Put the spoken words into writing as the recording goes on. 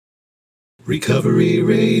Recovery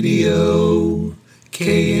Radio,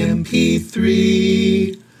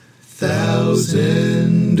 KMP3,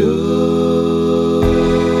 Thousand Oaks.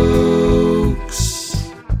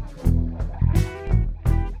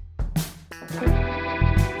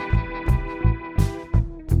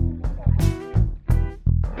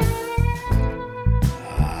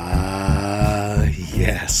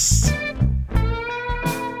 Yes.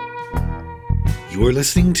 You're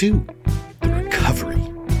listening to the Recovery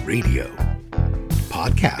Radio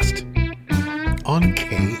podcast on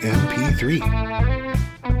KMP3.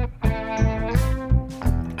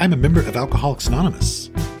 I'm a member of Alcoholics Anonymous,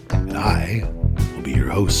 and I will be your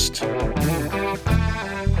host. You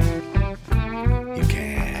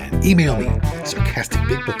can email me at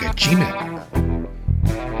sarcasticbigbook@gmail.com.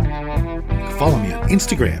 You can follow me on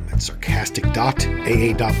Instagram at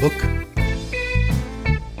sarcastic.aa.book.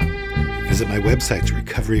 Visit my website,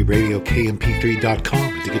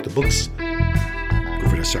 recoveryradiokmp3.com, to get the books. Go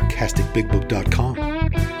over to sarcasticbigbook.com.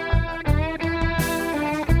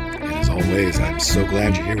 And as always, I'm so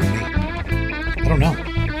glad you're here with me. I don't know.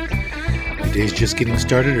 The day's just getting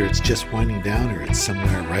started, or it's just winding down, or it's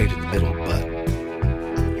somewhere right in the middle, but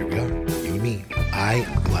here we are, you and me. I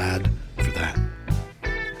am glad for that.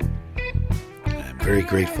 I'm very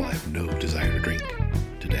grateful I have no desire to drink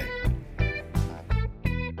today.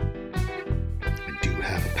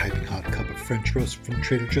 French roast from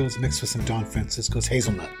Trader Joe's mixed with some Don Francisco's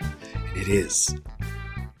hazelnut. And it is,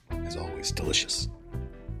 as always, delicious.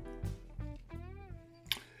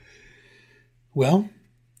 Well,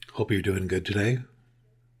 hope you're doing good today.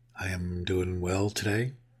 I am doing well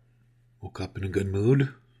today. Woke up in a good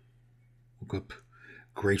mood. Woke up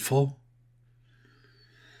grateful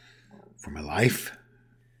for my life.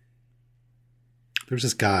 There was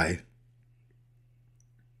this guy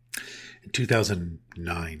in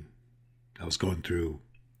 2009. I was going through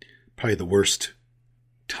probably the worst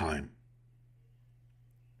time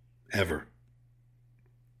ever.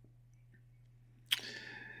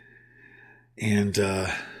 And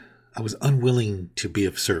I was unwilling to be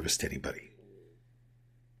of service to anybody.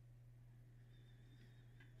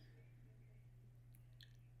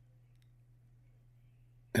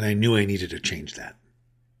 And I knew I needed to change that.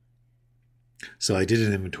 So I did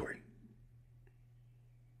an inventory.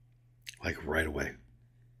 Like right away.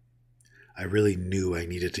 I really knew I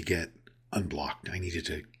needed to get unblocked. I needed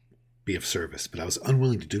to be of service, but I was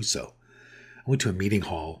unwilling to do so. I went to a meeting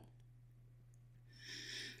hall.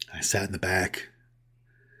 I sat in the back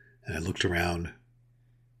and I looked around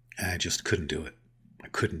and I just couldn't do it. I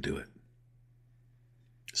couldn't do it.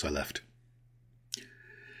 So I left.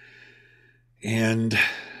 And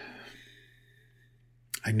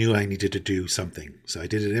I knew I needed to do something. So I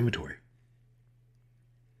did an inventory.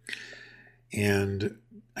 And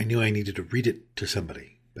I knew I needed to read it to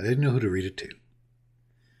somebody, but I didn't know who to read it to.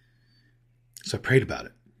 So I prayed about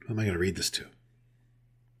it. Who am I going to read this to?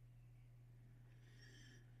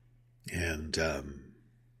 And I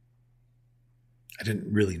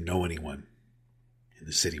didn't really know anyone in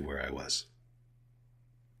the city where I was.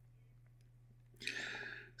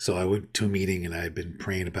 So I went to a meeting and I had been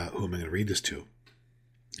praying about who am I going to read this to.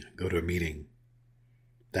 Go to a meeting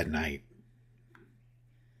that night.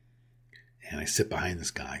 And I sit behind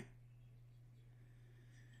this guy.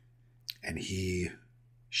 And he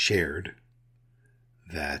shared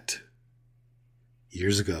that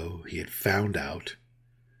years ago he had found out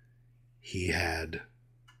he had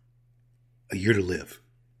a year to live.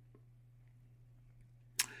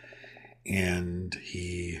 And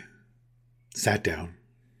he sat down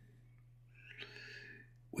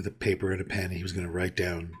with a paper and a pen and he was going to write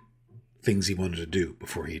down things he wanted to do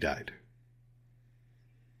before he died.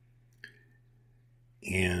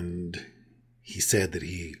 And he said that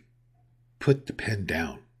he put the pen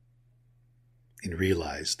down and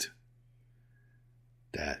realized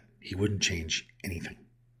that he wouldn't change anything.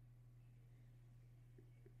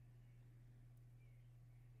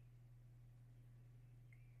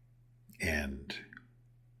 And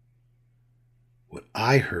what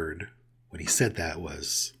I heard when he said that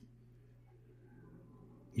was,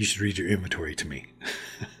 you should read your inventory to me.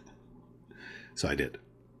 So I did.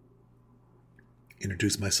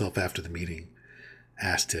 Introduced myself after the meeting,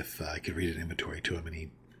 asked if I could read an inventory to him, and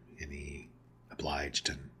he obliged,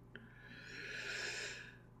 and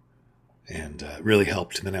it really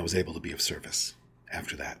helped. And then I was able to be of service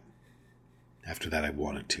after that. After that, I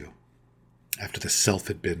wanted to. After the self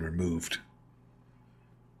had been removed,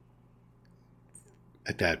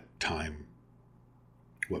 at that time,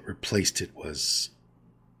 what replaced it was,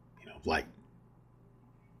 light.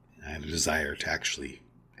 I had a desire to actually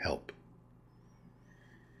help.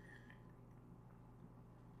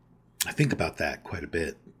 I think about that quite a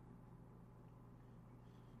bit.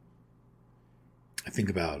 I think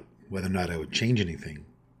about whether or not I would change anything.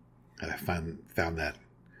 And I found out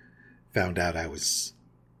I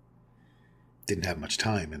didn't have much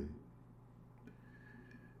time, and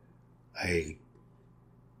I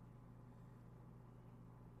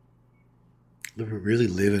really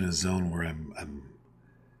live in a zone where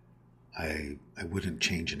I wouldn't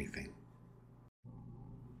change anything.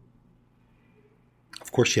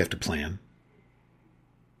 Of course, you have to plan.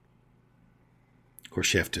 Of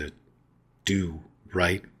course, you have to do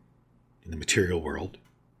right in the material world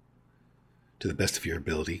to the best of your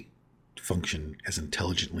ability to function as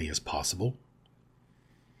intelligently as possible.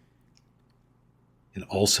 And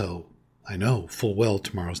also, I know full well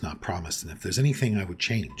tomorrow's not promised, and if there's anything I would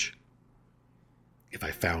change, if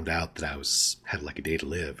I found out that I had like a day to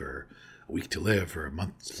live, or a week to live, or a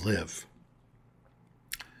month to live,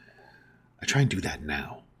 I try and do that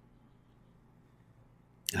now.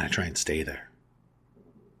 And I try and stay there.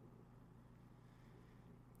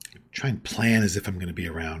 I try and plan as if I'm going to be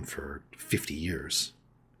around for 50 years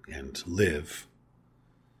and live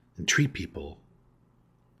and treat people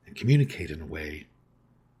and communicate in a way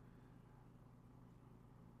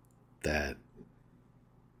that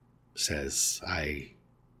says, I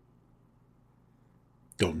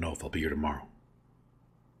don't know if I'll be here tomorrow.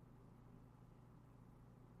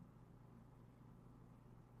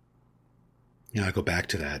 I go back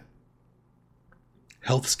to that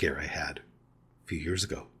health scare I had a few years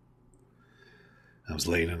ago. I was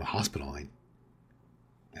laying in the hospital. I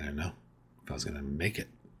didn't know if I was going to make it.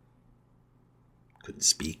 Couldn't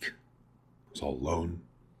speak. I was all alone.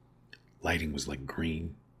 Lighting was like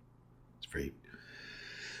green. It's very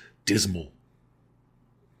dismal.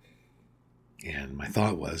 And my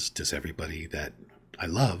thought was, does everybody that I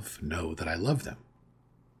love know that I love them?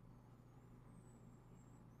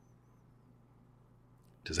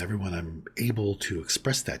 Does everyone I'm able to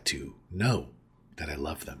express that to know that I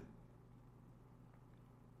love them?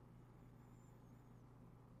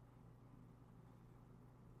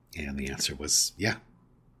 And the answer was, yeah.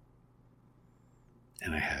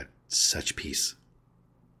 And I had such peace.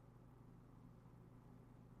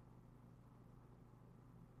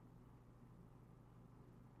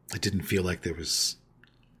 It didn't feel like there was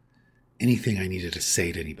anything I needed to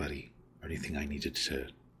say to anybody, or anything I needed to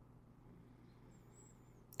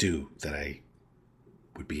do that I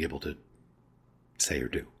would be able to say or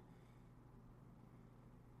do.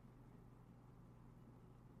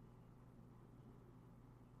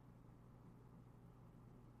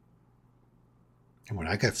 And when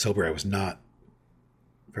I got sober, I was not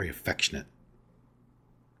very affectionate.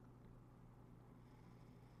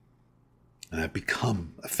 And I've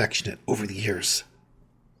become affectionate over the years,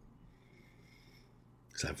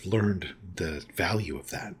 because I've learned the value of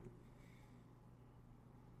that.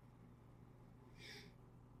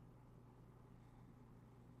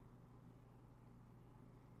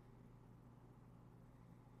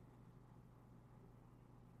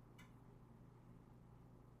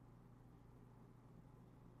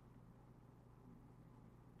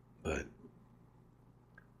 But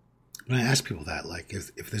when I ask people that, like,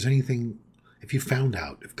 if there's anything, if you found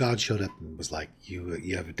out, if God showed up and was like,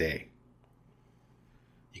 you have a day,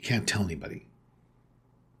 you can't tell anybody,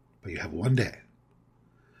 but you have one day,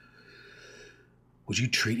 would you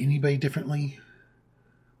treat anybody differently?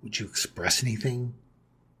 Would you express anything?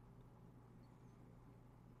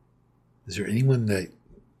 Is there anyone that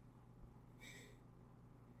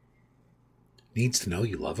needs to know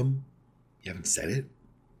you love them? You haven't said it?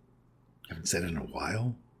 Haven't said it in a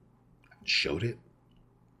while? Haven't showed it?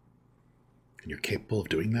 And you're capable of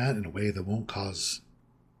doing that in a way that won't cause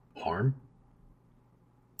harm?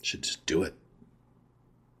 You should just do it.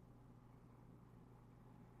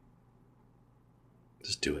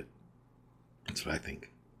 Just do it. That's what I think.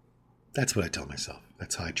 That's what I tell myself.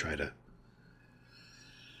 That's how I try to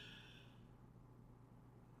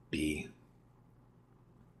be.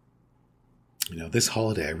 This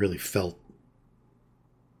holiday I really felt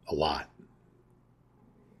a lot.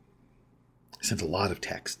 I sent a lot of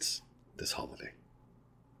texts this holiday,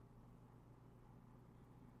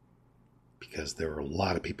 because there were a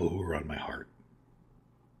lot of people who were on my heart.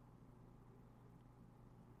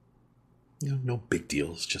 No big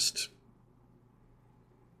deals, just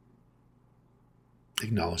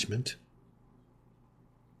acknowledgement.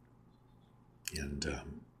 And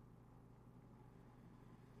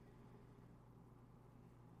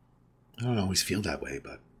I don't always feel that way,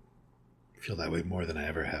 but I feel that way more than I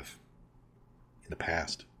ever have in the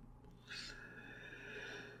past.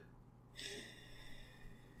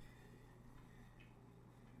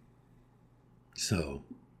 So,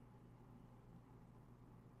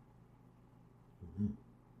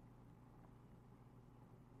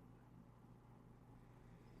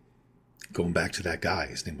 going back to that guy,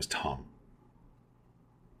 his name was Tom.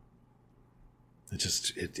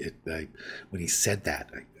 When he said that,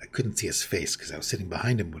 I couldn't see his face because I was sitting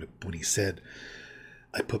behind him when he said,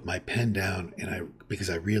 I put my pen down because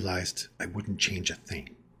I realized I wouldn't change a thing.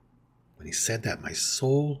 When he said that, my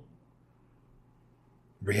soul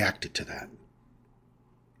reacted to that.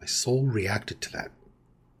 My soul reacted to that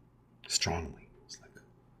strongly. It's like,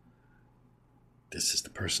 this is the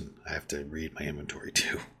person I have to read my inventory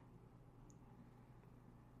to.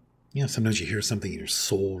 You know, sometimes you hear something and your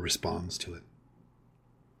soul responds to it.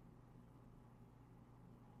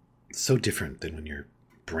 It's so different than when your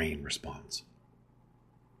brain responds.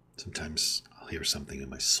 Sometimes I'll hear something and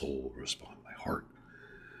my soul will respond. My heart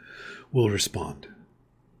will respond.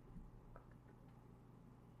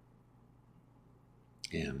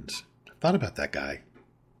 And I thought about that guy.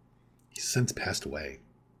 He's since passed away.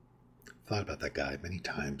 I've thought about that guy many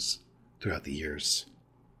times throughout the years.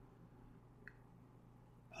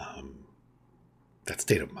 That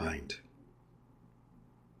state of mind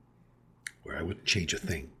where I wouldn't change a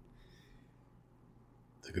thing.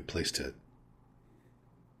 It's a good place to,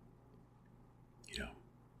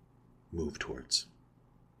 move towards.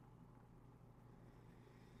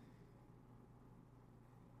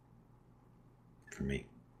 For me.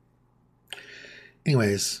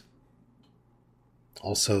 Anyways,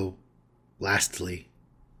 also, lastly,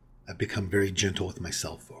 I've become very gentle with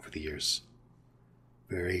myself over the years.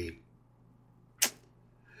 Very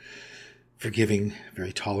forgiving,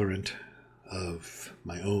 very tolerant of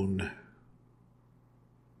my own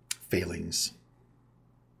failings.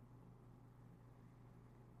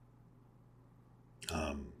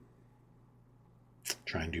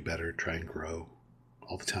 Try and do better, try and grow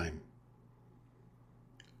all the time.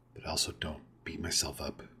 But also don't beat myself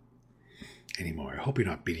up anymore. I hope you're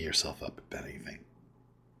not beating yourself up about anything.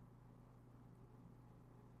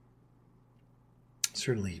 It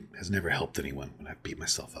certainly has never helped anyone when I've beat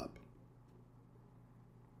myself up.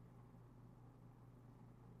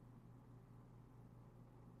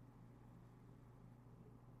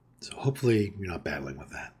 So hopefully you're not battling with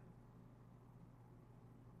that.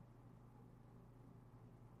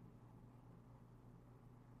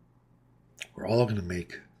 We're all going to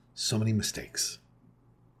make so many mistakes.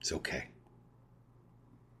 It's okay.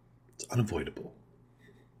 It's unavoidable.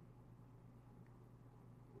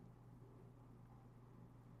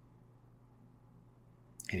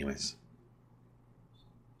 Anyways,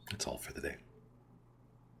 that's all for the day.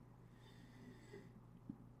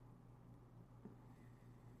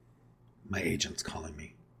 My agent's calling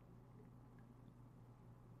me.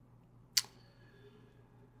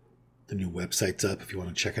 The new website's up if you want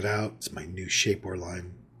to check it out. It's my new shapewear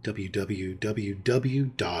line,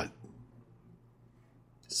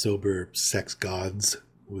 www.sobersexgods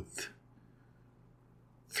with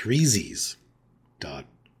 3 Z's.org.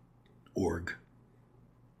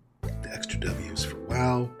 The extra W's for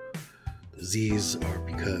wow. The Z's are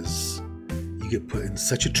because you get put in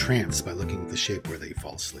such a trance by looking at the shapewear that you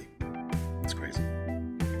fall asleep. It's crazy.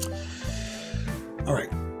 All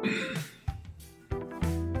right.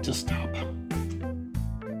 Just stop.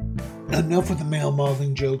 Enough with the male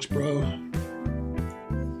modeling jokes, bro.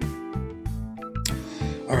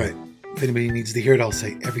 All right. If anybody needs to hear it, I'll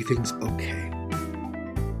say everything's okay.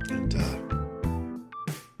 And I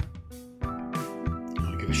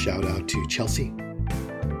want to give a shout out to Chelsea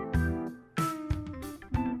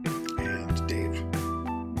and Dave.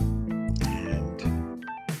 And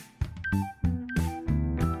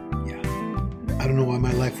yeah, I don't know why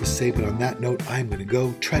my life was saved, but on that note, I'm going to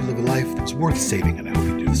go try to live a life that's worth saving, and I hope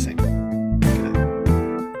you do the same.